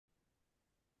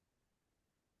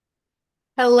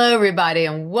Hello, everybody,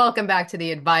 and welcome back to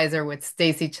The Advisor with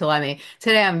Stacey Chillemi.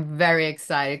 Today, I'm very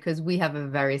excited because we have a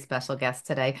very special guest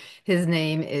today. His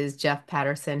name is Jeff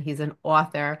Patterson. He's an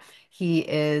author. He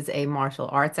is a martial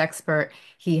arts expert.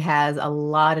 He has a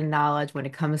lot of knowledge when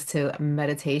it comes to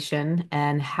meditation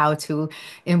and how to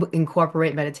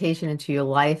incorporate meditation into your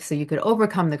life so you could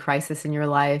overcome the crisis in your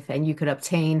life and you could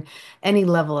obtain any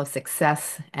level of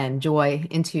success and joy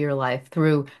into your life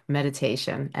through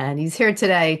meditation. And he's here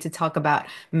today to talk about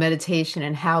meditation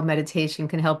and how meditation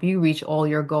can help you reach all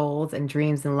your goals and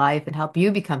dreams in life and help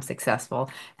you become successful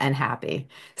and happy.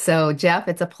 So, Jeff,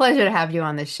 it's a pleasure to have you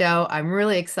on the show. I'm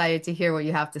really excited to hear what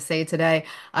you have to say today.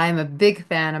 I'm a big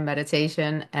fan of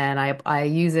meditation and I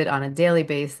use it on a daily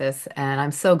basis. And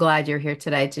I'm so glad you're here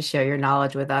today to share your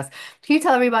knowledge with us. Can you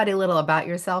tell everybody a little about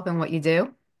yourself and what you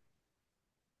do?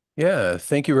 Yeah,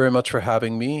 thank you very much for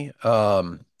having me.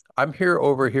 I'm here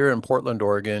over here in Portland,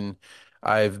 Oregon.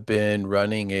 I've been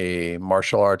running a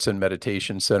martial arts and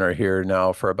meditation center here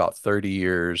now for about 30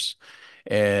 years,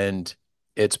 and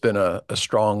it's been a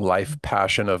strong life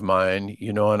passion of mine,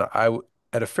 and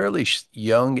at a fairly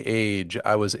young age,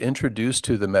 I was introduced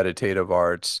to the meditative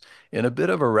arts in a bit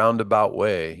of a roundabout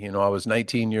way. I was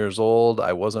 19 years old.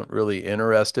 I wasn't really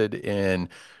interested in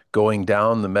going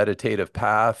down the meditative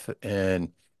path,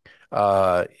 and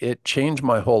it changed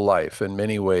my whole life in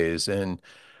many ways. And,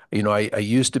 I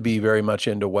used to be very much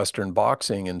into Western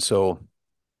boxing. And so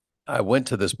I went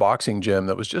to this boxing gym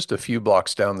that was just a few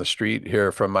blocks down the street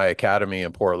here from my academy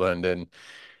in Portland. And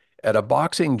at a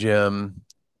boxing gym,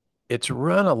 it's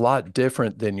run a lot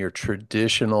different than your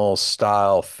traditional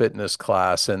style fitness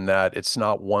class in that it's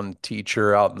not one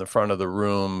teacher out in the front of the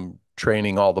room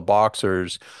training all the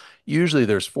boxers. Usually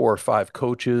there's four or five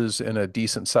coaches in a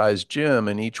decent sized gym,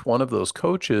 and each one of those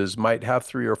coaches might have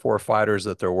three or four fighters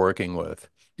that they're working with.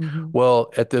 Mhm.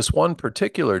 Well, at this one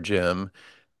particular gym,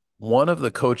 one of the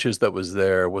coaches that was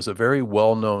there was a very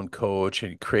well-known coach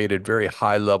and he created very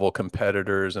high-level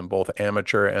competitors in both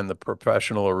amateur and the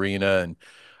professional arena. And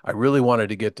I really wanted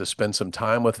to get to spend some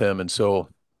time with him. And so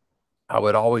I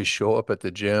would always show up at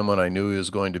the gym when I knew he was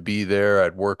going to be there.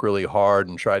 I'd work really hard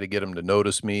and try to get him to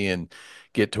notice me and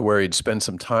get to where he'd spend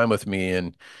some time with me.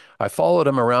 And I followed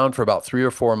him around for about 3 or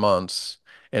 4 months.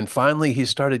 And finally, he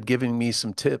started giving me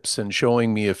some tips and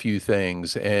showing me a few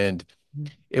things. And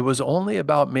it was only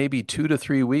about maybe 2 to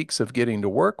 3 weeks of getting to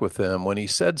work with him when he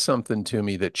said something to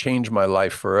me that changed my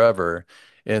life forever.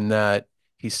 In that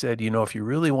he said, if you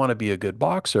really want to be a good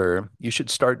boxer, you should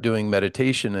start doing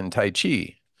meditation and Tai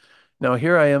Chi. Now,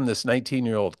 here I am, this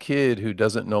 19-year-old kid who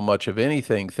doesn't know much of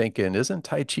anything, thinking, isn't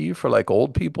Tai Chi for like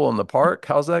old people in the park?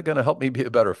 How's that going to help me be a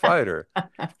better fighter?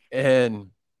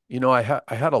 And, I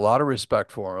had a lot of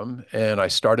respect for him, and I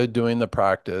started doing the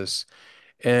practice.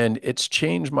 And it's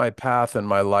changed my path and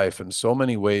my life in so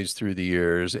many ways through the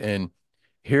years. And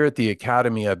here at the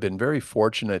Academy, I've been very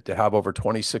fortunate to have over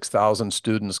 26,000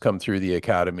 students come through the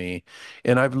Academy.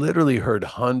 And I've literally heard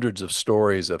hundreds of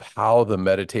stories of how the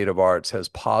meditative arts has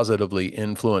positively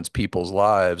influenced people's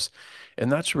lives. And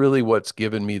that's really what's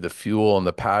given me the fuel and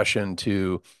the passion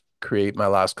to create my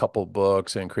last couple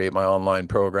books and create my online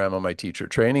program and my teacher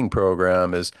training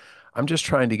program is I'm just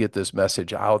trying to get this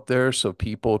message out there so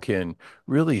people can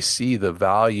really see the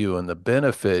value and the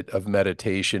benefit of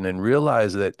meditation and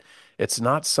realize that it's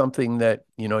not something that,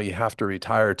 you have to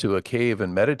retire to a cave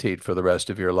and meditate for the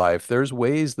rest of your life. There's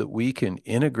ways that we can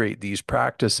integrate these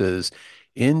practices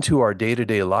into our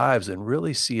day-to-day lives and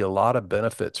really see a lot of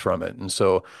benefits from it. And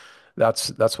so that's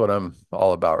what I'm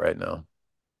all about right now.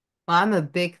 Well, I'm a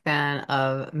big fan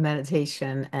of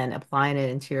meditation and applying it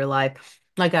into your life.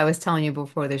 Like I was telling you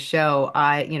before the show,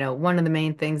 one of the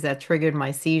main things that triggered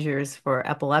my seizures for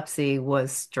epilepsy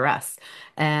was stress.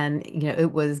 And,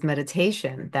 it was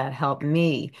meditation that helped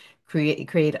me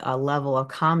create a level of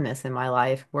calmness in my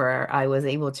life where I was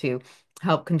able to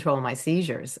help control my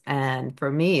seizures. And for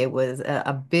me, it was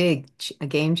a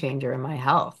game changer in my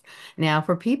health. Now,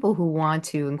 for people who want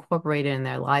to incorporate it in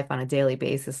their life on a daily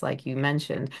basis, like you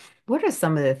mentioned, what are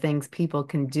some of the things people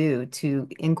can do to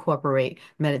incorporate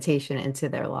meditation into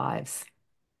their lives?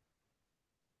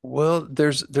 Well,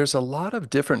 there's a lot of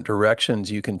different directions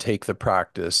you can take the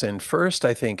practice. And first,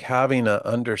 I think having an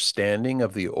understanding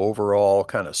of the overall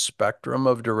kind of spectrum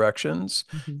of directions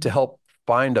to Mhm. help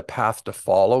find a path to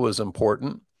follow is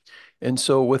important. And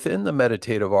so within the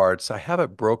meditative arts, I have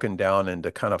it broken down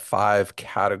into kind of five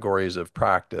categories of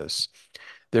practice.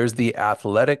 There's the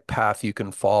athletic path you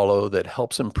can follow that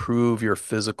helps improve your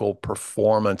physical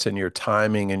performance and your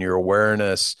timing and your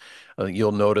awareness.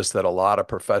 You'll notice that a lot of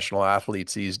professional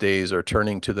athletes these days are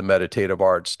turning to the meditative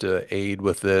arts to aid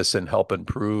with this and help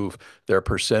improve their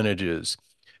percentages.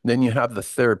 Then you have the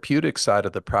therapeutic side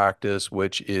of the practice,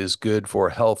 which is good for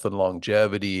health and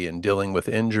longevity and dealing with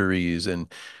injuries.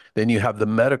 And then you have the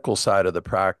medical side of the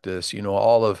practice.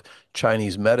 All of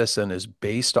Chinese medicine is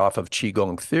based off of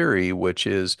Qigong theory, which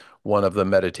is one of the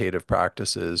meditative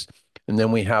practices. And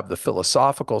then we have the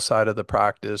philosophical side of the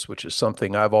practice, which is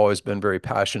something I've always been very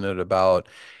passionate about.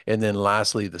 And then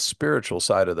lastly, the spiritual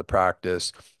side of the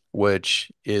practice, which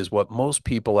is what most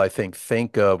people, I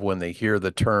think of when they hear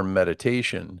the term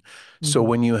meditation. So Mhm.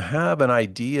 when you have an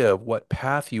idea of what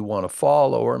path you want to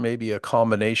follow, or maybe a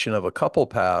combination of a couple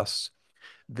paths,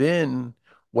 then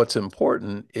what's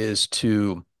important is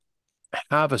to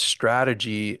have a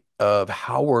strategy of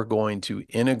how we're going to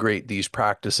integrate these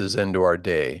practices into our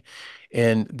day.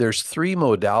 And there's three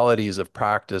modalities of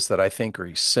practice that I think are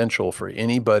essential for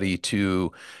anybody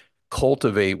to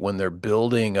cultivate when they're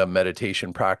building a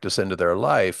meditation practice into their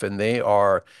life. And they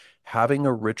are having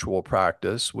a ritual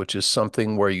practice, which is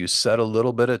something where you set a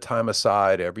little bit of time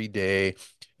aside every day.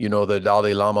 The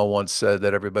Dalai Lama once said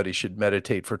that everybody should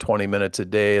meditate for 20 minutes a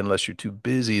day. Unless you're too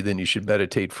busy, then you should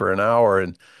meditate for an hour.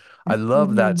 And I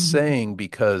love that Mhm. saying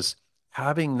because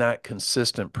having that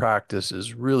consistent practice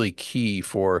is really key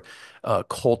for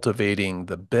cultivating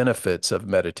the benefits of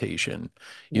meditation.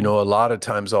 Yeah. A lot of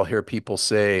times I'll hear people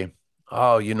say,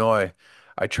 oh,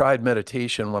 I tried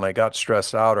meditation when I got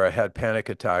stressed out or I had panic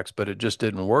attacks, but it just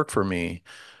didn't work for me.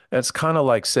 And it's kind of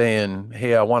like saying,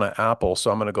 hey, I want an apple, so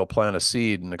I'm going to go plant a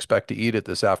seed and expect to eat it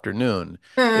this afternoon.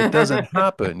 It doesn't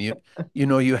happen. You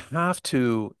have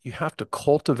to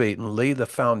cultivate and lay the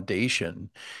foundation.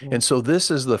 Yeah. And so this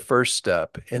is the first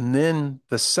step. And then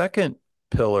the second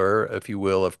pillar, if you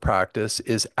will, of practice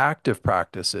is active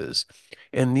practices.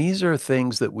 And these are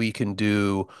things that we can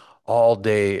do all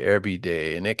day, every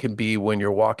day. And it can be when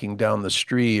you're walking down the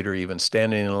street or even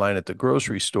standing in line at the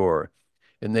grocery store.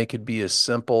 And they could be as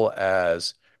simple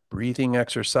as breathing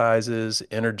exercises,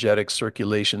 energetic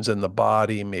circulations in the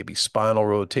body, maybe spinal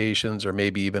rotations, or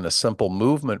maybe even a simple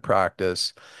movement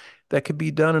practice that could be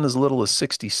done in as little as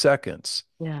 60 seconds.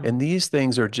 Yeah. And these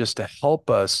things are just to help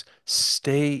us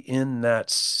stay in that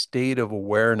state of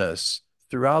awareness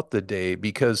throughout the day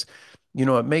because,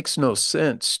 it makes no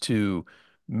sense to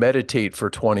meditate for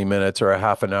 20 minutes or a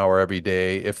half an hour every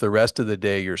day if the rest of the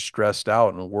day you're stressed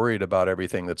out and worried about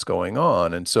everything that's going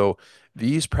on. And so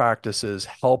these practices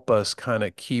help us kind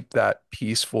of keep that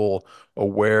peaceful,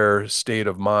 aware state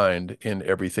of mind in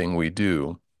everything we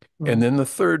do. And Right. then the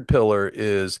third pillar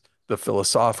is the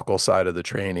philosophical side of the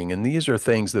training. And these are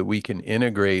things that we can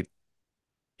integrate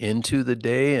into the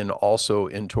day and also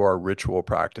into our ritual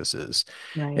practices.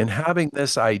 Right. And having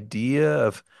this idea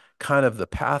of kind of the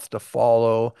path to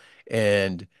follow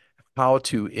and how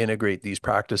to integrate these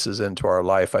practices into our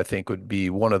life, I think would be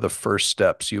one of the first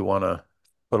steps you want to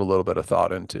put a little bit of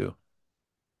thought into.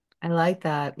 I like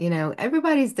that.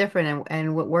 Everybody's different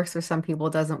and what works for some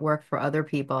people doesn't work for other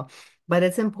people. But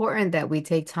it's important that we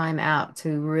take time out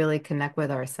to really connect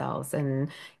with ourselves. And,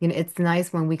 it's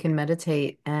nice when we can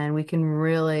meditate and we can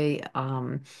really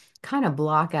kind of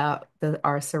block out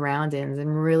our surroundings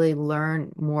and really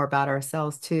learn more about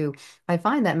ourselves too. I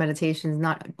find that meditation is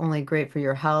not only great for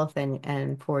your health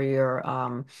and for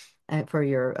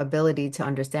your ability to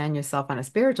understand yourself on a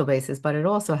spiritual basis, but it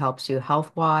also helps you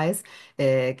health-wise.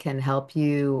 It can help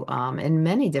you in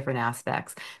many different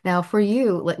aspects. Now, for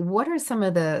you, like, what are some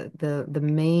of the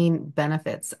main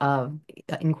benefits of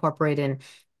incorporating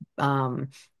um,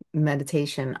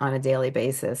 meditation on a daily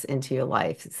basis into your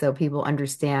life, so people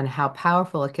understand how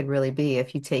powerful it could really be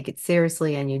if you take it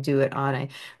seriously and you do it on a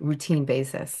routine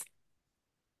basis?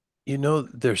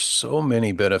 There's so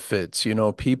many benefits.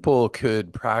 People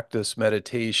could practice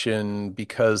meditation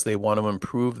because they want to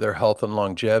improve their health and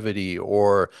longevity,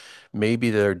 or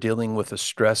maybe they're dealing with a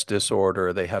stress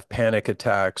disorder, they have panic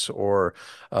attacks, or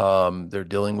they're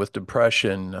dealing with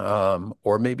depression,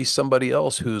 or maybe somebody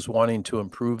else who's wanting to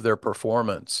improve their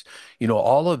performance.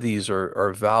 All of these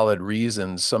are valid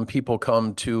reasons. Some people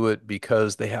come to it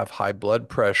because they have high blood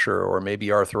pressure or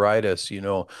maybe arthritis.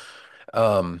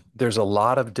 There's a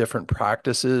lot of different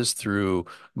practices through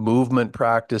movement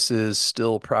practices,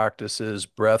 still practices,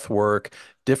 breath work,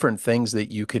 different things that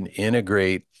you can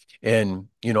integrate. And,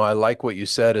 I like what you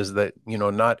said is that,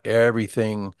 not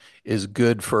everything is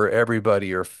good for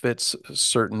everybody or fits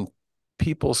certain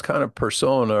people's kind of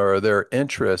persona or their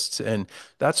interests. And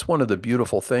that's one of the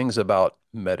beautiful things about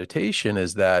meditation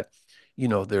is that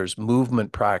there's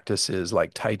movement practices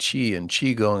like Tai Chi and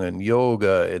Qigong and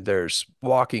yoga. And there's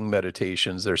walking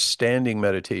meditations, there's standing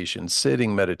meditation,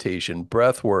 sitting meditation,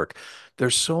 breath work.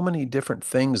 There's so many different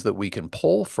things that we can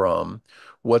pull from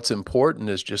what's important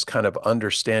is just kind of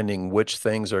understanding which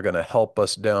things are going to help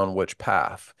us down which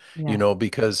path, Yes.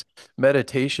 because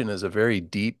meditation is a very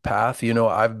deep path.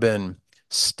 I've been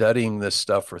studying this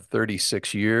stuff for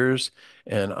 36 years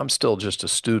and I'm still just a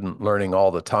student learning all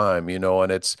the time,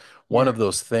 and it's one Yeah. of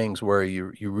those things where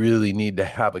you really need to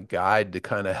have a guide to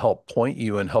kind of help point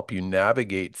you and help you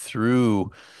navigate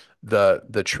through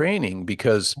the training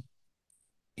because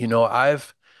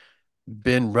I've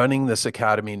been running this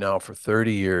academy now for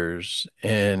 30 years,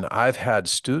 and I've had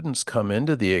students come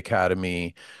into the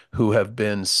academy who have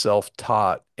been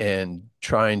self-taught and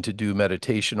trying to do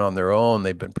meditation on their own.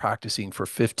 They've been practicing for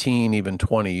 15, even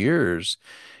 20 years.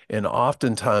 And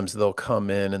oftentimes they'll come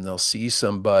in and they'll see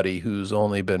somebody who's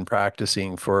only been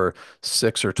practicing for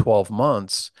 6 or 12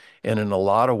 months. And in a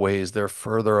lot of ways, they're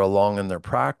further along in their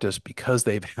practice because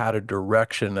they've had a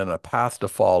direction and a path to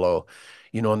follow.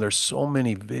 And there's so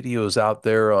many videos out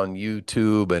there on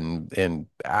YouTube and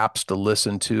apps to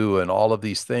listen to and all of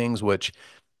these things, which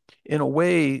in a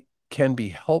way can be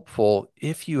helpful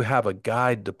if you have a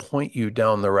guide to point you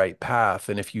down the right path.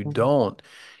 And if you Mhm. don't,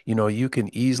 you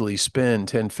can easily spend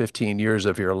 10, 15 years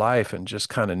of your life and just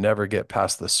kind of never get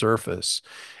past the surface.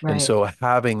 And Right. so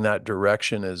having that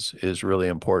direction is really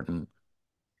important.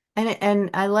 And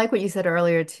I like what you said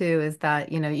earlier too, is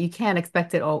that, you can't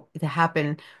expect it all to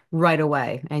happen right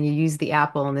away. And you use the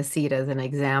apple and the seed as an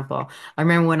example. I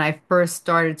remember when I first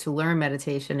started to learn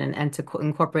meditation and to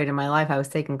incorporate it in my life, I was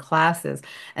taking classes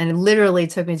and it literally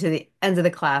took me to the end of the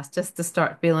class just to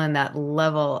start feeling that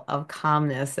level of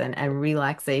calmness and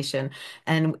relaxation.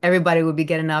 And everybody would be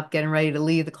getting up, getting ready to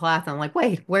leave the class. And I'm like,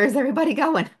 wait, where's everybody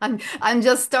going? I'm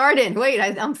just starting. Wait,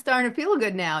 I'm starting to feel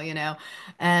good now.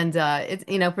 And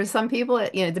it's, for some people,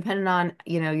 depending on,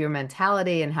 your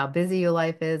mentality and how busy your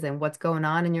life is and what's going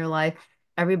on in your life,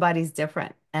 everybody's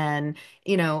different. And,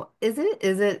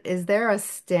 is there a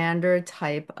standard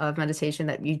type of meditation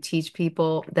that you teach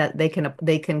people that they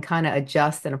can kind of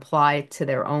adjust and apply to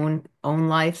their own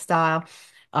lifestyle?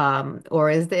 Or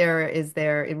is there it's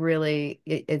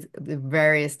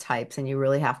various types and you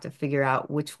really have to figure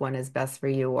out which one is best for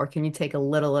you, or can you take a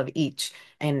little of each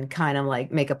and kind of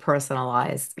like make a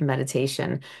personalized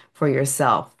meditation for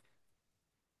yourself?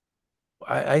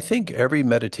 I think every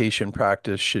meditation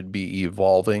practice should be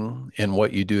evolving, and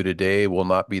what you do today will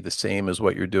not be the same as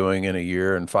what you're doing in a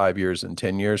year and 5 years and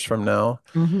 10 years from now.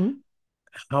 Hmm.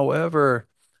 However,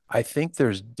 I think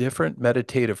there's different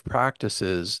meditative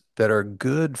practices that are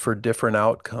good for different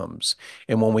outcomes.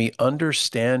 And when we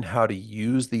understand how to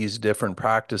use these different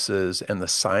practices and the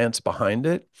science behind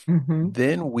it, Hmm.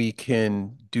 then we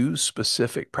can do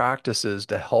specific practices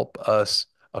to help us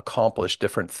accomplish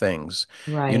different things.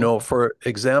 Right. For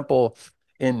example,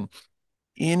 in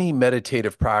any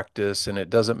meditative practice, and it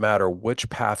doesn't matter which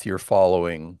path you're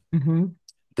following, Hmm.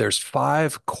 there's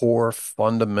five core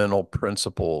fundamental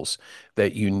principles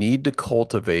that you need to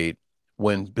cultivate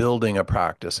when building a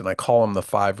practice. And I call them the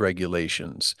five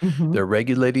regulations. Hmm. They're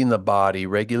regulating the body,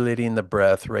 regulating the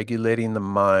breath, regulating the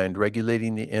mind,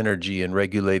 regulating the energy, and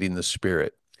regulating the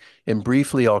spirit. And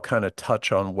briefly, I'll kind of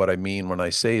touch on what I mean when I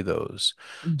say those.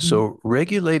 Hmm. So,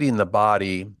 regulating the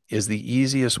body is the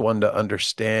easiest one to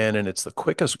understand, and it's the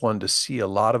quickest one to see a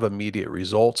lot of immediate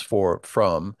results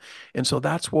from. And so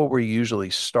that's where we usually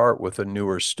start with a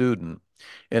newer student.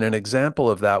 And an example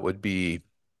of that would be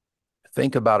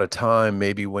think about a time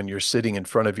maybe when you're sitting in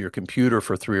front of your computer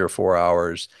for 3 or 4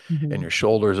 hours and Hmm. your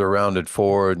shoulders are rounded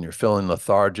forward and you're feeling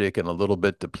lethargic and a little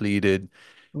bit depleted.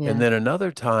 And Yeah. then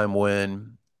another time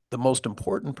when the most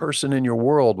important person in your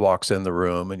world walks in the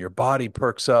room and your body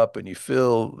perks up and you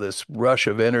feel this rush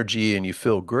of energy and you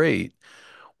feel great.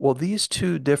 Well, these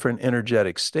two different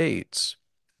energetic states,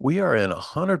 we are in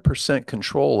 100%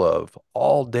 control of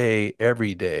all day,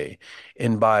 every day.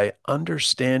 And by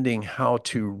understanding how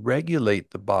to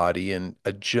regulate the body and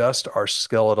adjust our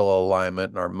skeletal alignment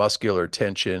and our muscular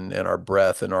tension and our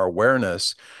breath and our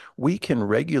awareness, we can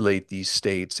regulate these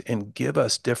states and give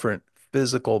us different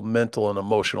physical, mental, and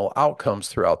emotional outcomes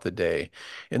throughout the day.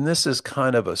 And this is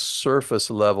kind of a surface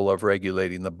level of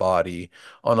regulating the body.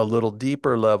 On a little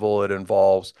deeper level, it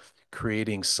involves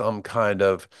creating some kind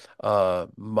of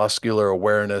muscular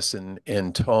awareness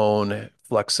and tone,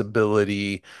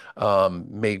 flexibility,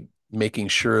 making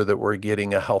sure that we're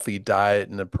getting a healthy diet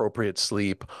and appropriate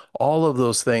sleep. All of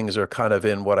those things are kind of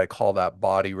in what I call that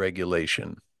body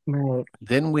regulation. Right.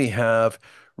 Then we have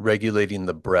regulating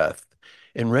the breath.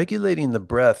 And regulating the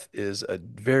breath is a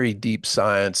very deep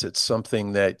science. It's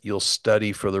something that you'll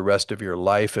study for the rest of your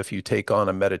life if you take on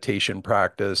a meditation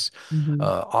practice. Hmm.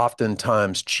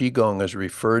 Oftentimes, Qigong is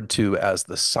referred to as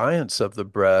the science of the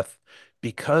breath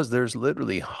because there's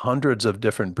literally hundreds of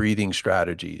different breathing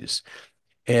strategies.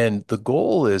 And the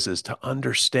goal is to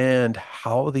understand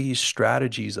how these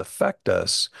strategies affect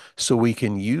us so we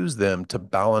can use them to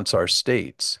balance our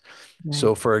states. Right.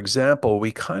 So, for example,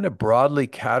 we kind of broadly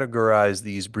categorize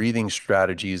these breathing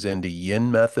strategies into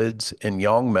yin methods and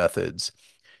yang methods.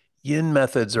 Yin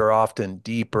methods are often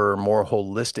deeper, more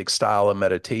holistic style of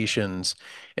meditations.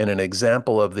 And an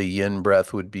example of the yin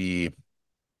breath would be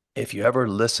if you ever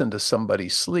listen to somebody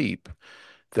sleep,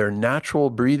 their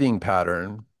natural breathing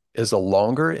pattern is a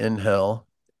longer inhale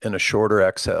and a shorter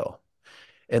exhale.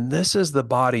 And this is the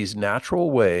body's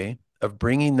natural way of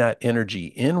bringing that energy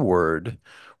inward,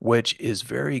 which is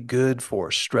very good for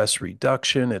stress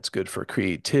reduction. It's good for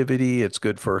creativity. It's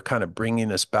good for kind of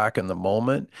bringing us back in the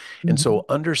moment. And Hmm. so,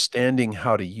 understanding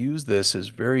how to use this is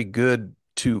very good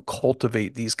to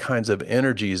cultivate these kinds of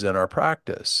energies in our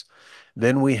practice.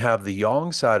 Then we have the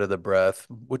yang side of the breath,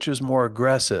 which is more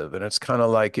aggressive. And it's kind of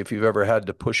like if you've ever had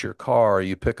to push your car, or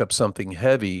you pick up something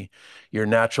heavy, your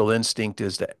natural instinct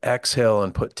is to exhale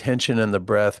and put tension in the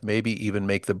breath, maybe even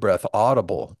make the breath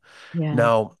audible. Yeah.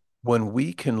 Now, when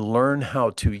we can learn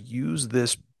how to use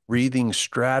this breathing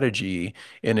strategy,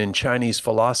 and in Chinese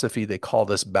philosophy, they call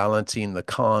this balancing the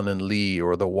kan and li,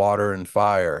 or the water and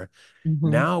fire. Hmm.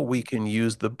 Now we can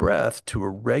use the breath to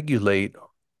regulate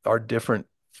our different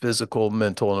physical,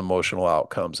 mental, and emotional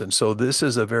outcomes. And so this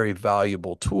is a very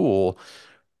valuable tool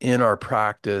in our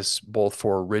practice, both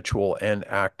for ritual and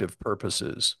active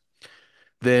purposes.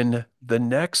 Then the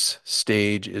next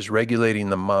stage is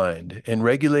regulating the mind. And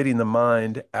regulating the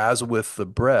mind, as with the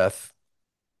breath,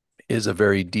 is a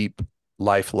very deep,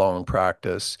 lifelong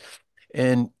practice.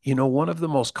 And, one of the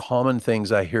most common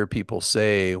things I hear people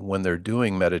say when they're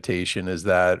doing meditation is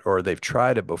that, or they've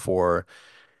tried it before,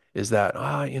 is that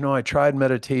I tried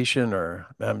meditation, or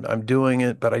I'm doing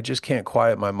it, but I just can't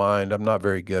quiet my mind. I'm not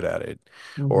very good at it,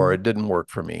 or Hmm. it didn't work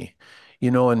for me.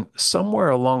 And somewhere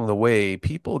along the way,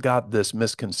 people got this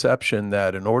misconception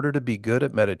that in order to be good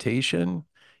at meditation,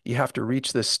 you have to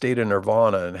reach this state of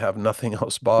nirvana and have nothing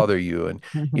else bother you. And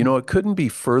Hmm. it couldn't be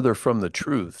further from the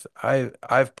truth.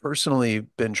 I've personally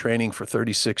been training for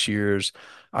 36 years.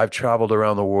 I've traveled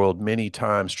around the world many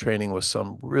times training with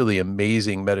some really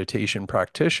amazing meditation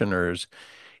practitioners,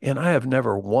 and I have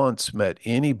never once met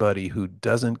anybody who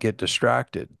doesn't get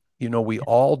distracted. We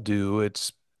all do.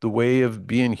 It's the way of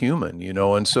being human.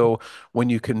 And so when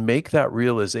you can make that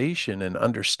realization and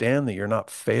understand that you're not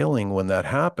failing when that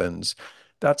happens,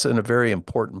 that's a very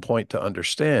important point to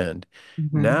understand.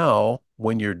 Hmm. Now,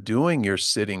 when you're doing your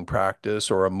sitting practice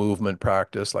or a movement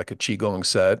practice like a Qigong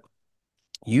set,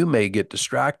 you may get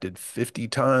distracted 50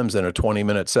 times in a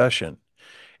 20-minute session.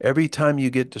 Every time you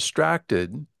get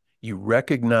distracted, you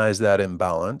recognize that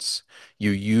imbalance.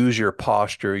 You use your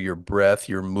posture, your breath,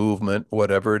 your movement,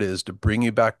 whatever it is, to bring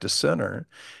you back to center.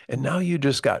 And now you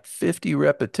just got 50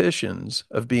 repetitions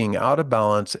of being out of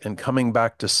balance and coming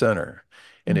back to center.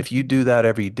 And if you do that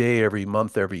every day, every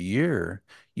month, every year,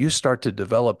 you start to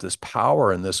develop this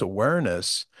power and this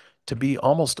awareness to be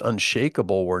almost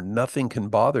unshakable where nothing can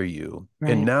bother you.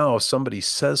 And Right. now if somebody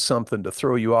says something to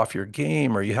throw you off your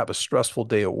game, or you have a stressful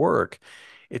day at work,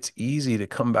 it's easy to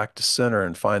come back to center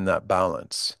and find that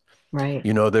balance. Right.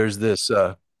 You know, there's this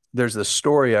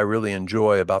story I really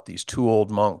enjoy about these two old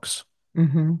monks,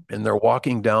 Hmm. and they're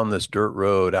walking down this dirt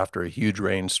road after a huge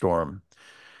rainstorm.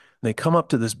 They come up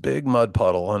to this big mud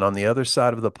puddle, and on the other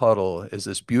side of the puddle is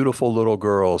this beautiful little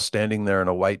girl standing there in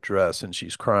a white dress, and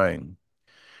she's crying.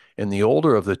 And the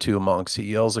older of the two monks, he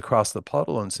yells across the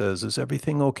puddle and says, "Is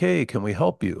everything okay? Can we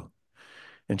help you?"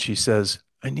 And she says,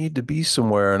 "I need to be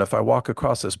somewhere. And if I walk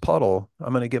across this puddle,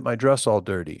 I'm going to get my dress all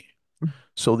dirty."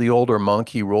 So the older monk,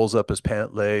 he rolls up his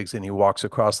pant legs and he walks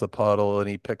across the puddle, and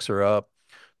he picks her up,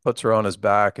 puts her on his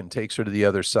back, and takes her to the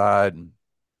other side and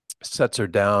sets her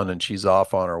down, and she's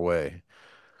off on her way.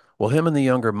 Well, him and the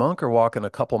younger monk are walking a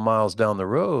couple miles down the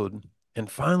road. And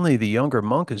finally, the younger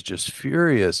monk is just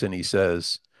furious, and he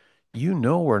says,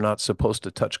 we're not supposed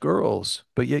to touch girls,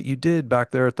 but yet you did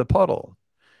back there at the puddle."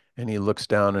 And he looks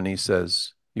down and he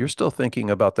says, "You're still thinking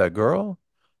about that girl?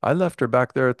 I left her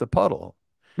back there at the puddle."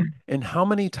 And how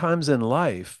many times in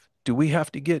life do we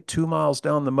have to get 2 miles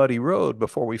down the muddy road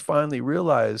before we finally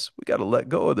realize we got to let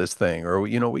go of this thing, or, we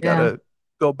got Yeah. to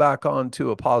go back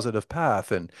onto a positive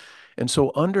path? And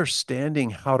so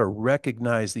understanding how to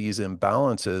recognize these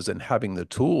imbalances and having the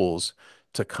tools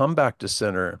to come back to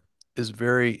center is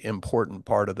very important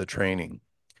part of the training.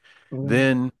 Yeah.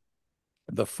 Then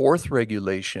the fourth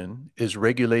regulation is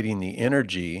regulating the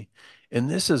energy. And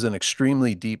this is an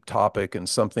extremely deep topic and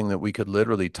something that we could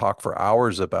literally talk for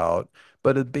hours about.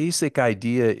 But a basic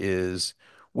idea is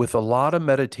With a lot of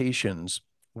meditations,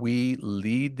 we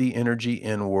lead the energy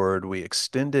inward, we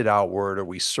extend it outward, or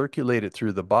we circulate it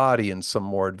through the body in some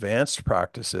more advanced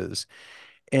practices.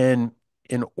 And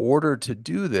in order to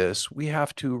do this, we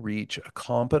have to reach a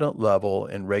competent level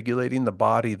in regulating the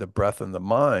body, the breath, and the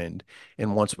mind.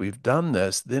 And once we've done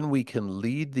this, then we can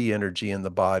lead the energy in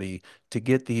the body to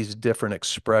get these different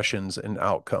expressions and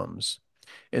outcomes.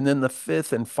 And then the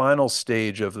fifth and final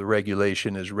stage of the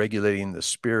regulation is regulating the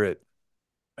spirit.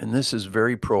 And this is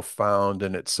very profound,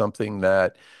 and it's something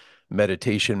that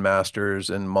meditation masters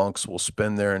and monks will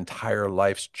spend their entire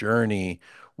life's journey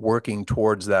working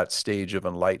towards that stage of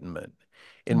enlightenment.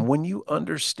 And when you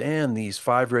understand these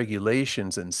five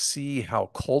regulations and see how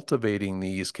cultivating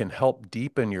these can help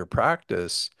deepen your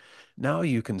practice, now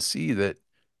you can see that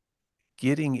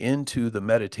getting into the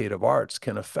meditative arts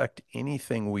can affect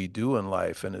anything we do in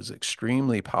life and is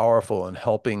extremely powerful in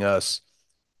helping us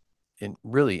in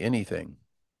really anything.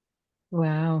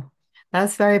 Wow.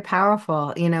 That's very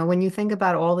powerful. When you think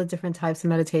about all the different types of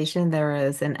meditation there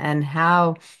is and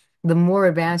how the more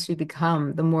advanced you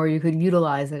become, the more you could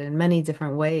utilize it in many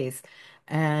different ways.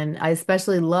 And I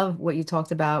especially love what you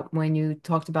talked about when you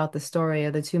talked about the story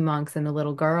of the two monks and the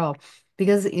little girl,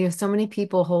 because so many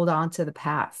people hold on to the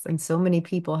past and so many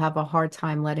people have a hard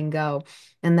time letting go.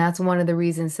 And that's one of the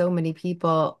reasons so many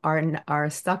people are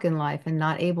stuck in life and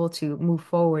not able to move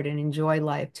forward and enjoy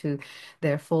life to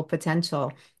their full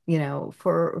potential.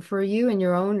 For you and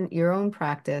your own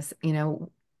practice,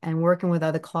 and working with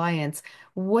other clients,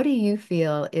 what do you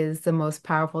feel is the most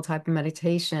powerful type of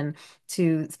meditation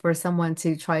for someone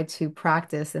to try to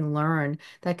practice and learn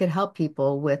that could help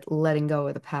people with letting go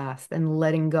of the past and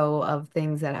letting go of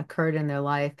things that occurred in their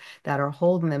life that are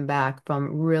holding them back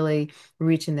from really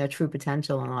reaching their true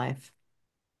potential in life?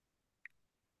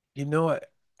 You know,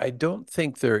 I don't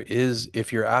think there is,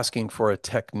 if you're asking for a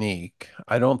technique,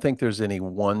 I don't think there's any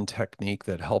one technique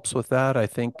that helps with that. I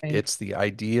think Right. it's the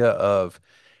idea of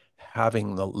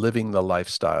living the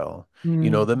lifestyle. You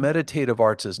know, Mm, the meditative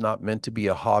arts is not meant to be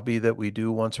a hobby that we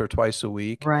do once or twice a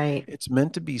week. right. It's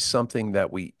meant to be something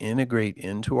that we integrate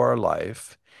into our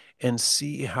life and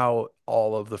see how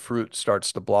all of the fruit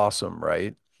starts to blossom,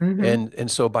 right? Hmm. And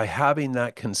so by having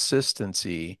that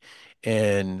consistency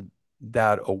and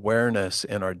that awareness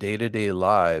in our day-to-day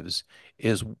lives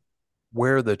is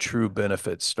where the true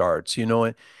benefit starts. You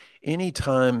know,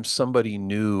 anytime somebody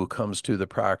new comes to the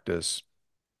practice,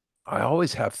 I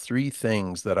always have three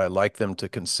things that I like them to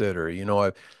consider. You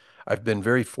know, I've been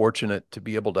very fortunate to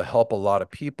be able to help a lot of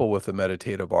people with the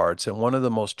meditative arts. And one of the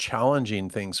most challenging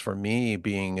things for me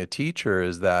being a teacher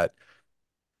is that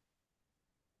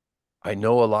I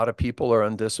know a lot of people are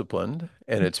undisciplined,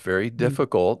 and it's very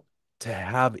difficult to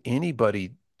have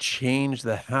anybody change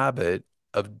the habit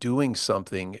of doing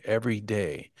something every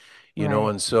day, you know,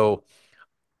 Right. and so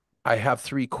I have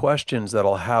three questions that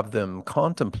I'll have them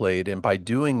contemplate. And by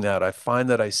doing that, I find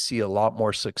that I see a lot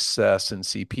more success and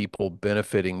see people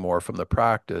benefiting more from the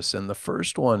practice. And the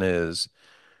first one is,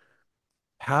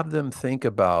 have them think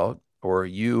about, or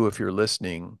you, if you're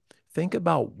listening, think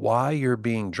about why you're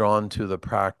being drawn to the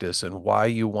practice and why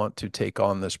you want to take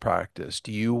on this practice.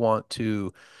 Do you want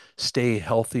to stay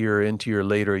healthier into your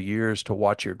later years to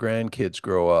watch your grandkids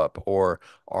grow up? Or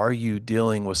are you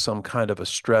dealing with some kind of a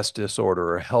stress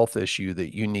disorder or health issue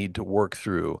that you need to work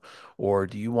through? Or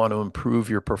do you want to improve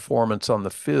your performance on the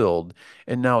field?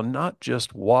 And now, not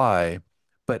just why,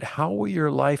 but how will your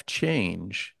life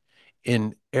change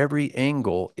in every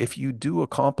angle if you do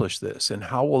accomplish this, and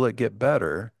how will it get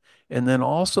better? And then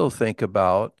also think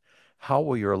about how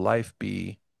will your life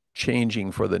be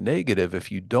changing for the negative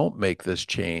if you don't make this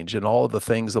change, and all of the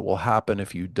things that will happen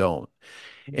if you don't.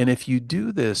 And if you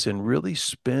do this and really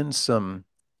spend some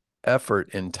effort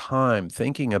and time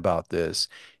thinking about this,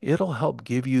 it'll help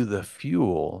give you the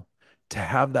fuel to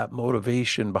have that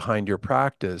motivation behind your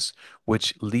practice,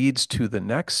 which leads to the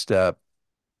next step,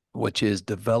 which is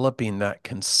developing that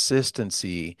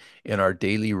consistency in our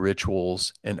daily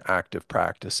rituals and active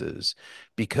practices.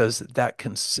 Because that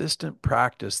consistent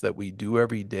practice that we do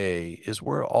every day is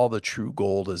where all the true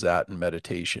gold is at in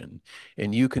meditation.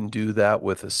 And you can do that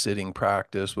with a sitting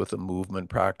practice, with a movement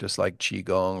practice like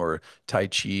Qigong or Tai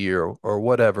Chi or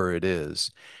whatever it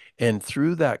is. And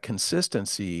through that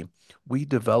consistency, we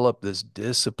develop this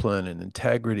discipline and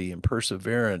integrity and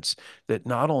perseverance that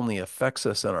not only affects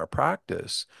us in our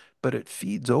practice, but it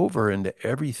feeds over into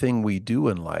everything we do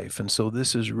in life. And so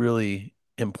this is really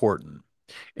important.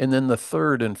 And then the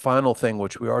third and final thing,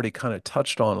 which we already kind of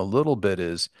touched on a little bit,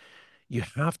 is you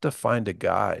have to find a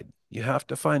guide. You have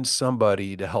to find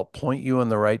somebody to help point you in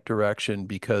the right direction,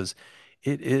 because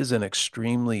it is an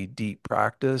extremely deep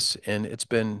practice. And it's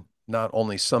been not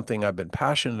only something I've been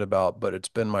passionate about, but it's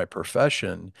been my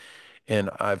profession. And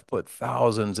I've put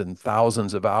thousands and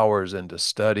thousands of hours into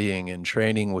studying and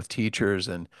training with teachers.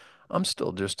 And I'm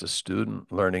still just a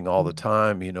student learning all the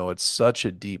time. It's such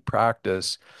a deep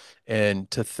practice. And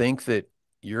to think that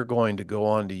you're going to go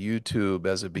onto YouTube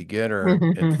as a beginner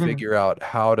and figure out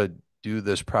how to do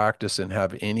this practice and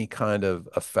have any kind of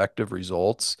effective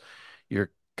results,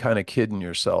 you're kind of kidding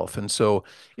yourself. And so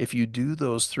if you do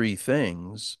those three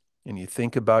things, and you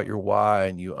think about your why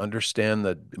and you understand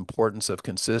the importance of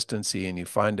consistency and you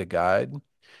find a guide,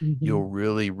 you'll Mhm.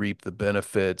 really reap the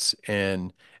benefits.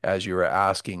 And as you were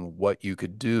asking what you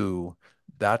could do,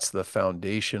 that's the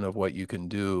foundation of what you can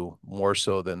do more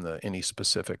so than any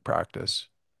specific practice.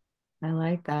 I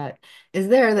like that. Is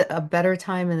there a better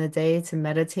time in the day to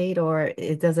meditate, or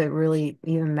it doesn't really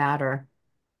even matter?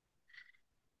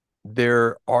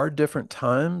 There are different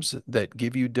times that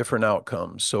give you different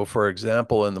outcomes. So, for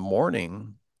example, in the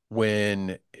morning,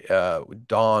 when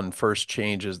dawn first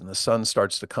changes and the sun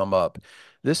starts to come up,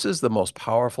 this is the most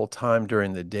powerful time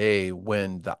during the day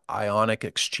when the ionic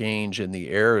exchange in the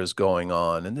air is going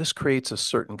on. And this creates a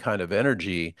certain kind of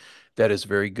energy that is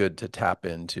very good to tap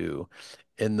into.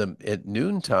 At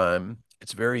noontime,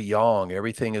 it's very yang.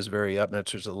 Everything is very up. And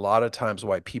there's a lot of times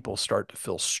why people start to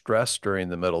feel stressed during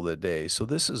the middle of the day. So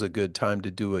this is a good time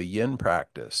to do a yin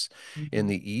practice. In Mhm.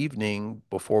 the evening,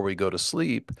 before we go to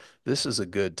sleep, this is a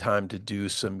good time to do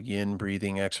some yin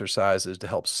breathing exercises to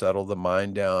help settle the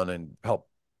mind down and help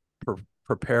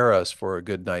prepare us for a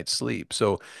good night's sleep.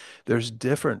 So there's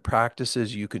different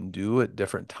practices you can do at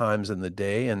different times in the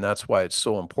day, and that's why it's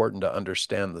so important to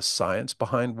understand the science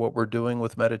behind what we're doing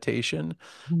with meditation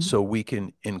Mhm. so we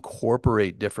can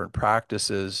incorporate different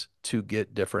practices to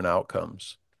get different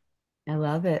outcomes. I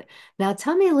love it. Now,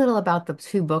 tell me a little about the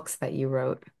two books that you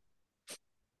wrote.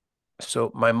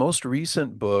 So my most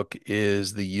recent book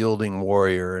is The Yielding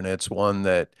Warrior, and it's one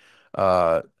that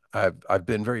uh, I've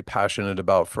been very passionate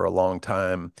about for a long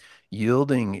time.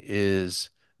 Yielding is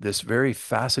this very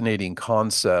fascinating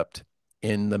concept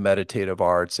in the meditative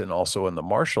arts and also in the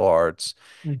martial arts.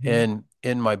 Hmm. And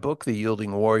in my book, The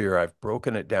Yielding Warrior, I've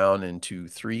broken it down into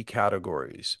three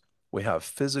categories. We have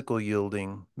physical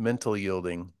yielding, mental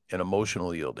yielding, and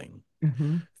emotional yielding.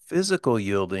 Hmm. Physical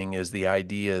yielding is the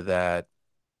idea that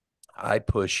I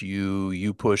push you,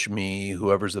 you push me,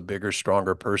 whoever's the bigger,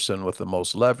 stronger person with the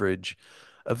most leverage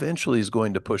eventually is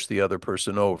going to push the other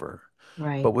person over.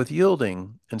 But Right. with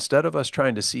yielding, instead of us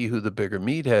trying to see who the bigger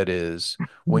meathead is,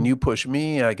 when Mhm. you push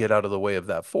me, I get out of the way of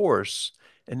that force.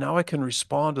 And now I can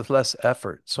respond with less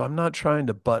effort. So I'm not trying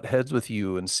to butt heads with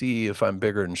you and see if I'm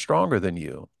bigger and stronger than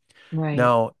you.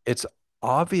 Right. Now, it's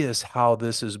obvious how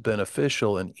this is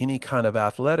beneficial in any kind of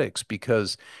athletics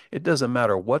because it doesn't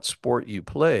matter what sport you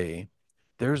play,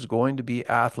 there's going to be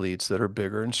athletes that are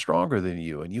bigger and stronger than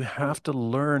you. And you have to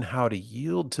learn how to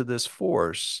yield to this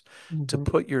force to Hmm.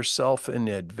 put yourself in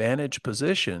an advantage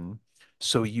position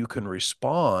so you can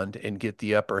respond and get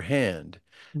the upper hand.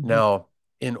 Hmm. Now,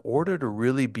 in order to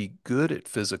really be good at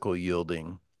physical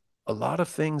yielding, a lot of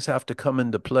things have to come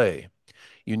into play.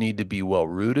 You need to be well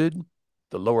rooted.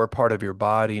 The lower part of your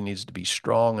body needs to be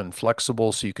strong and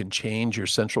flexible so you can change your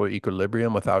central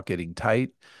equilibrium without getting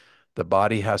tight. The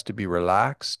body has to be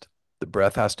relaxed. The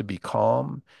breath has to be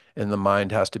calm, and the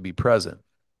mind has to be present.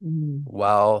 Hmm.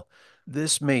 While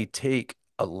this may take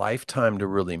a lifetime to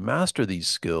really master these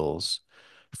skills,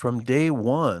 from day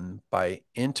one, by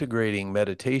integrating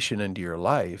meditation into your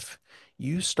life,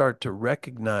 you start to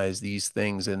recognize these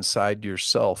things inside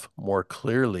yourself more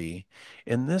clearly.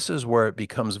 And this is where it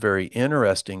becomes very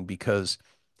interesting because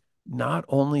not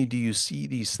only do you see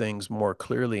these things more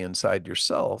clearly inside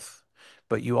yourself,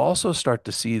 but you also start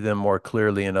to see them more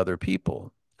clearly in other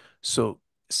people. So,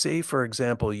 say, for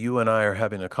example, you and I are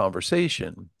having a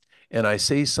conversation, and I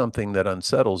say something that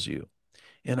unsettles you.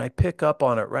 And I pick up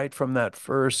on it right from that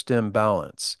first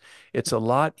imbalance. It's a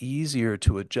lot easier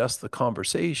to adjust the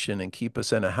conversation and keep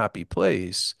us in a happy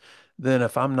place than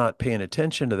if I'm not paying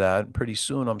attention to that. Pretty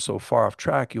soon I'm so far off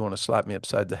track, you want to slap me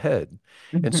upside the head.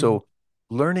 And Hmm. so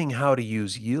learning how to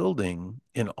use yielding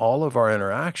in all of our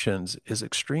interactions is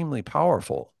extremely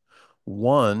powerful.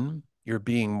 One, you're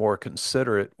being more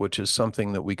considerate, which is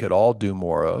something that we could all do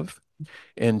more of.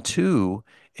 And two,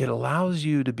 it allows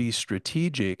you to be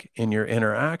strategic in your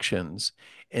interactions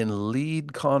and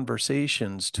lead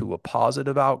conversations to a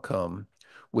positive outcome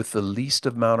with the least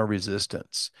amount of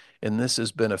resistance. And this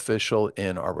is beneficial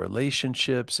in our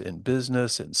relationships, in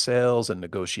business, in sales, and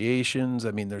negotiations.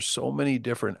 I mean, there's so many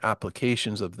different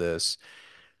applications of this.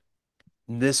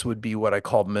 This would be what I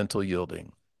call mental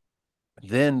yielding.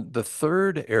 Then the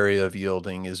third area of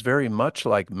yielding is very much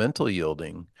like mental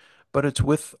yielding, but it's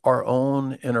with our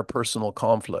own interpersonal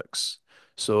conflicts.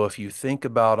 So if you think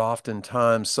about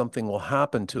oftentimes something will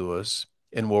happen to us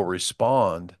and we'll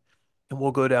respond and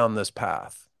we'll go down this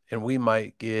path. And we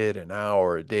might get an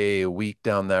hour, a day, a week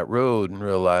down that road and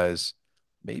realize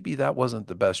maybe that wasn't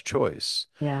the best choice.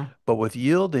 Yeah. But with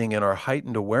yielding and our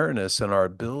heightened awareness and our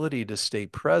ability to stay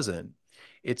present,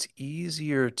 it's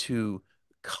easier to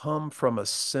come from a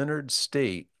centered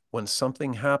state when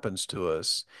something happens to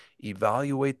us,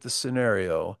 evaluate the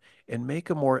scenario, and make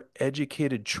a more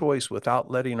educated choice without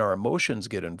letting our emotions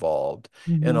get involved.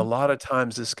 And a Hmm. lot of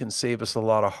times, this can save us a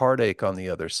lot of heartache on the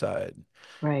other side.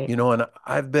 Right. And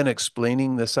I've been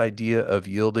explaining this idea of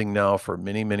yielding now for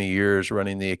many, many years,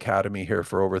 running the academy here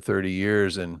for over 30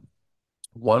 years. And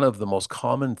one of the most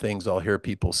common things I'll hear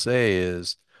people say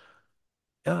is,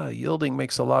 yeah, yielding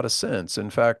makes a lot of sense. In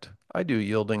fact, I do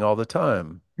yielding all the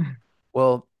time.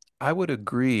 Well, I would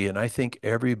agree. And I think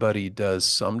everybody does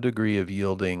some degree of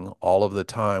yielding all of the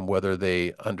time, whether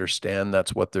they understand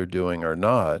that's what they're doing or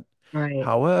not. Right.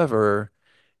 However,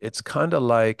 it's kind of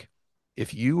like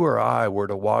if you or I were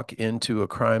to walk into a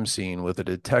crime scene with a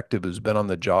detective who's been on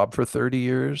the job for 30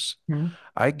 years, Mhm.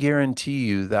 I guarantee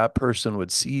you that person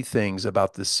would see things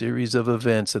about the series of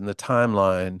events in the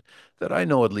timeline that I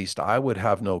know at least I would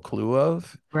have no clue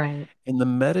of. Right. And the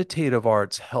meditative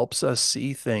arts helps us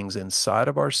see things inside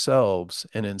of ourselves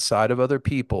and inside of other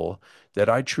people that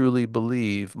I truly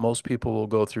believe most people will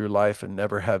go through life and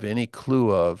never have any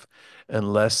clue of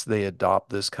unless they adopt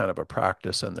this kind of a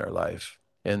practice in their life.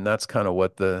 And that's kind of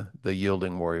what the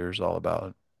yielding warrior is all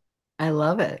about. I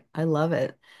love it. I love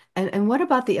it. And what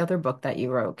about the other book that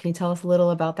you wrote? Can you tell us a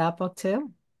little about that book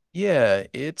too? Yeah,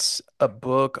 it's a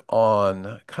book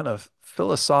on kind of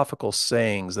philosophical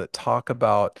sayings that talk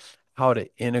about how to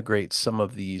integrate some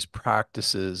of these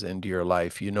practices into your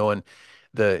life. And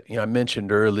I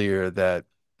mentioned earlier that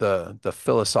the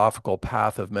philosophical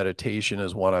path of meditation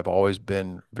is one I've always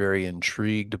been very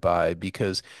intrigued by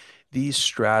because these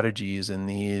strategies and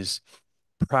these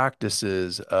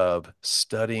practices of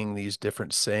studying these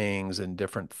different sayings and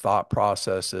different thought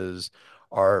processes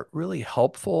are really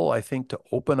helpful, I think, to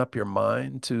open up your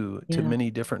mind to Yeah.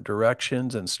 many different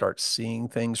directions and start seeing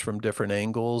things from different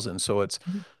angles. And so it's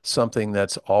something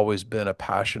that's always been a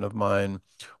passion of mine.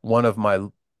 One of my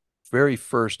very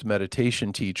first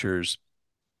meditation teachers,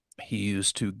 he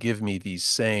used to give me these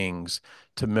sayings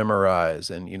to memorize.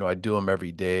 And, I do them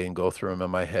every day and go through them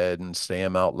in my head and say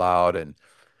them out loud. And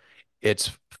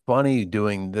it's funny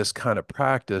doing this kind of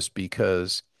practice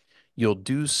because you'll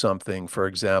do something, for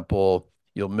example,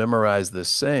 you'll memorize this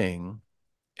saying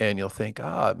and you'll think,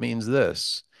 it means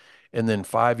this. And then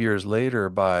 5 years later,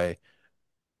 by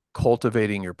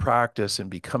cultivating your practice and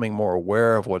becoming more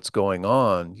aware of what's going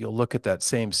on, you'll look at that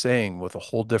same saying with a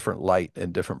whole different light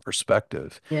and different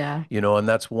perspective. Yeah. And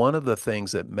that's one of the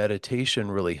things that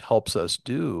meditation really helps us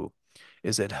do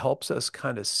is it helps us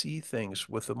kind of see things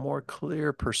with a more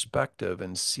clear perspective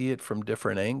and see it from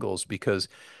different angles because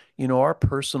our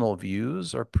personal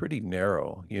views are pretty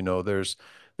narrow. There's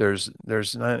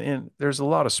not and there's a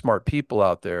lot of smart people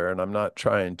out there and I'm not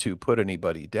trying to put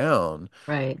anybody down,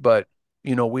 Right. but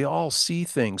we all see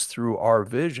things through our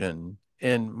vision,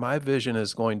 and my vision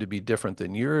is going to be different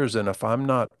than yours. And if I'm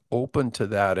not open to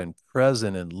that and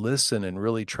present and listen and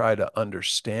really try to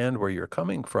understand where you're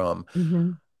coming from,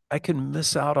 Hmm. I can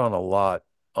miss out on a lot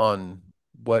on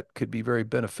what could be very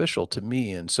beneficial to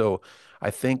me. And so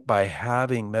I think by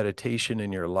having meditation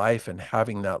in your life and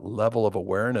having that level of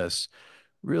awareness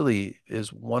really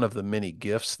is one of the many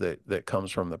gifts that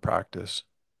comes from the practice.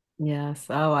 Yes.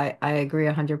 Oh, I agree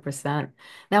 100%.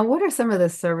 Now, what are some of the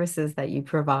services that you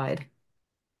provide?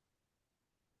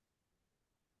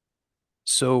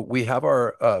 So we have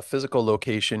our physical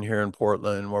location here in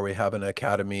Portland where we have an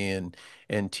academy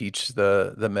and teach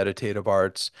the meditative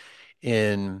arts.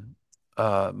 In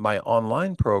my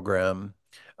online program,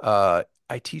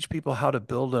 I teach people how to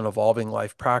build an evolving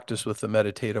life practice with the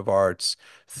meditative arts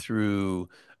through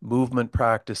movement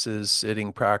practices,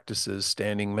 sitting practices,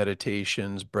 standing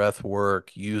meditations, breath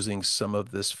work, using some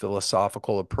of this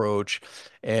philosophical approach,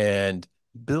 and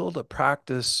build a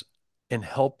practice and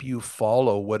help you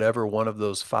follow whatever one of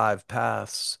those five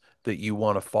paths that you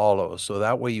want to follow. So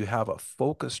that way you have a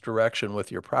focused direction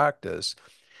with your practice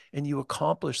and you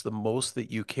accomplish the most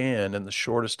that you can in the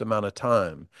shortest amount of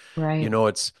time. You Right. know,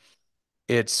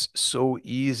 it's so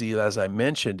easy, as I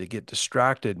mentioned, to get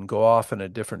distracted and go off in a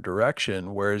different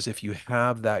direction. Whereas if you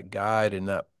have that guide and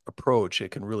that approach,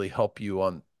 it can really help you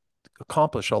on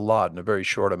accomplish a lot in a very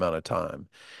short amount of time.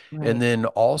 And Right. then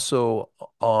also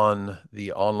on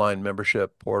the online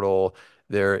membership portal,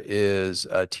 there is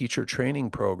a teacher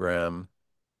training program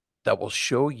that will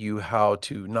show you how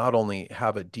to not only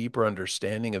have a deeper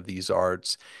understanding of these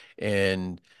arts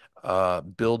and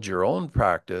build your own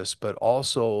practice, but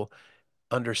also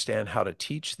understand how to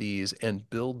teach these and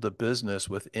build the business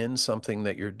within something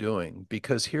that you're doing.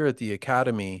 Because here at the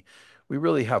Academy, we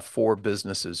really have four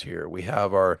businesses here. We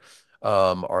have our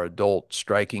adult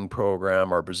striking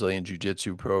program, our Brazilian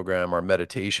Jiu-Jitsu program, our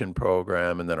meditation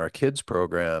program, and then our kids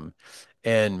program.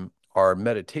 And our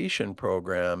meditation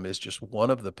program is just one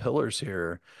of the pillars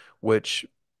here, which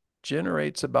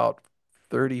generates about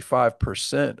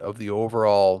 35% of the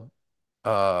overall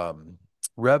um,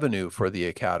 revenue for the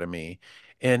academy.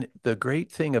 And the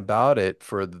great thing about it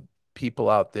for the people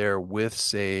out there with,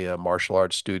 say, a martial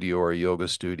arts studio or a yoga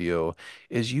studio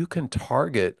is you can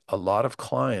target a lot of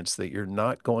clients that you're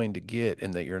not going to get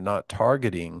and that you're not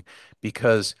targeting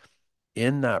because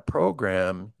in that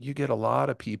program, you get a lot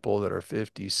of people that are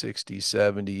 50, 60,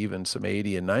 70, even some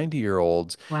 80 and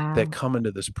 90-year-olds that Wow. come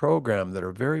into this program that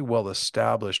are very well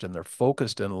established and they're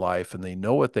focused in life and they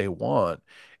know what they want.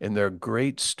 And they're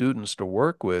great students to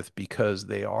work with because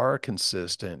they are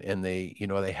consistent and they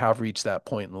have reached that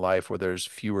point in life where there's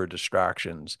fewer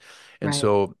distractions. And Right.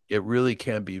 so it really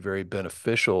can be very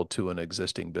beneficial to an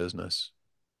existing business.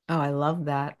 Oh, I love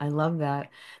that. I love that.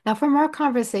 Now, from our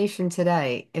conversation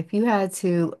today, if you had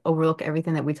to overlook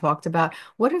everything that we talked about,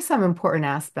 what are some important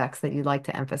aspects that you'd like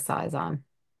to emphasize on?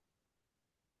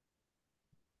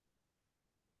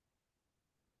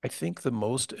 I think the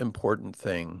most important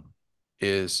thing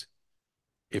is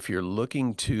if you're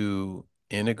looking to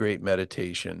integrate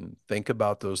meditation, think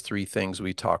about those three things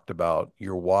we talked about,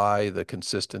 your why, the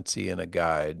consistency, and a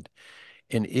guide.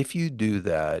 And if you do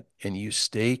that and you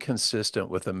stay consistent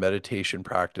with a meditation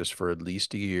practice for at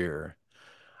least a year,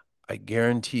 I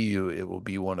guarantee you it will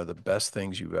be one of the best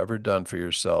things you've ever done for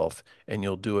yourself, and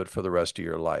you'll do it for the rest of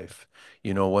your life.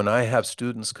 When I have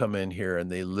students come in here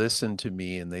and they listen to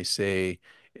me and they say,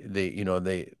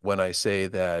 when I say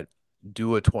that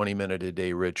do a 20-minute a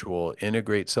day ritual,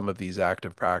 integrate some of these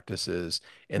active practices,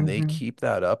 and they Hmm. keep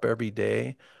that up every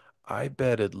day, I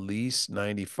bet at least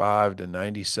 95 to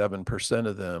 97%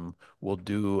 of them will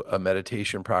do a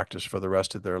meditation practice for the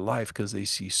rest of their life because they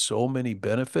see so many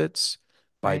benefits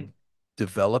by Right.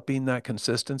 developing that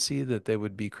consistency that they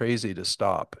would be crazy to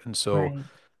stop. And so Right.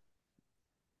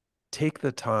 take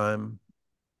the time,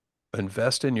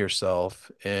 invest in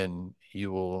yourself, and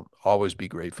you will always be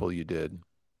grateful you did.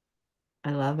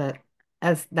 I love it.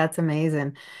 That's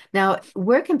amazing. Now,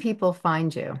 where can people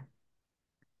find you?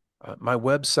 My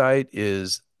website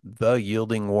is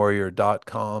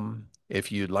theyieldingwarrior.com.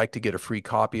 If you'd like to get a free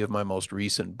copy of my most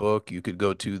recent book, you could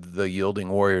go to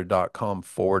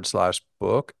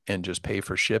theyieldingwarrior.com/book and just pay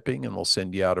for shipping, and we'll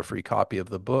send you out a free copy of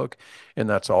the book. And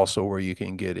that's also where you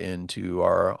can get into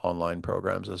our online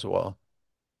programs as well.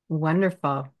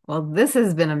 Wonderful. Well, this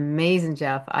has been amazing,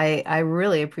 Jeff. I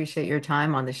really appreciate your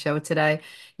time on the show today.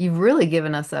 You've really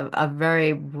given us a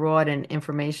very broad and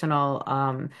informational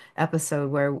episode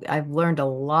where I've learned a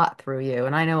lot through you.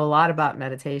 And I know a lot about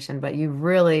meditation, but you've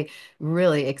really,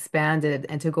 really expanded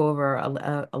and took over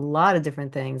a lot of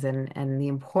different things and the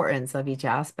importance of each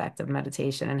aspect of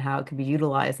meditation and how it can be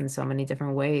utilized in so many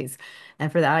different ways.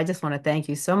 And for that, I just want to thank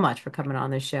you so much for coming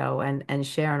on the show and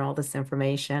sharing all this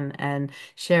information and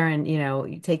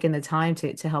sharing, taking the time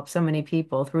to help so many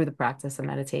people through the practice of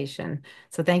meditation.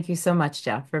 So thank you so much,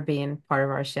 Jeff, for being part of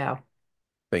our show.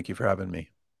 Thank you for having me.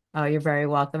 Oh, you're very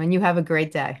welcome. And you have a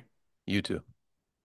great day. You too.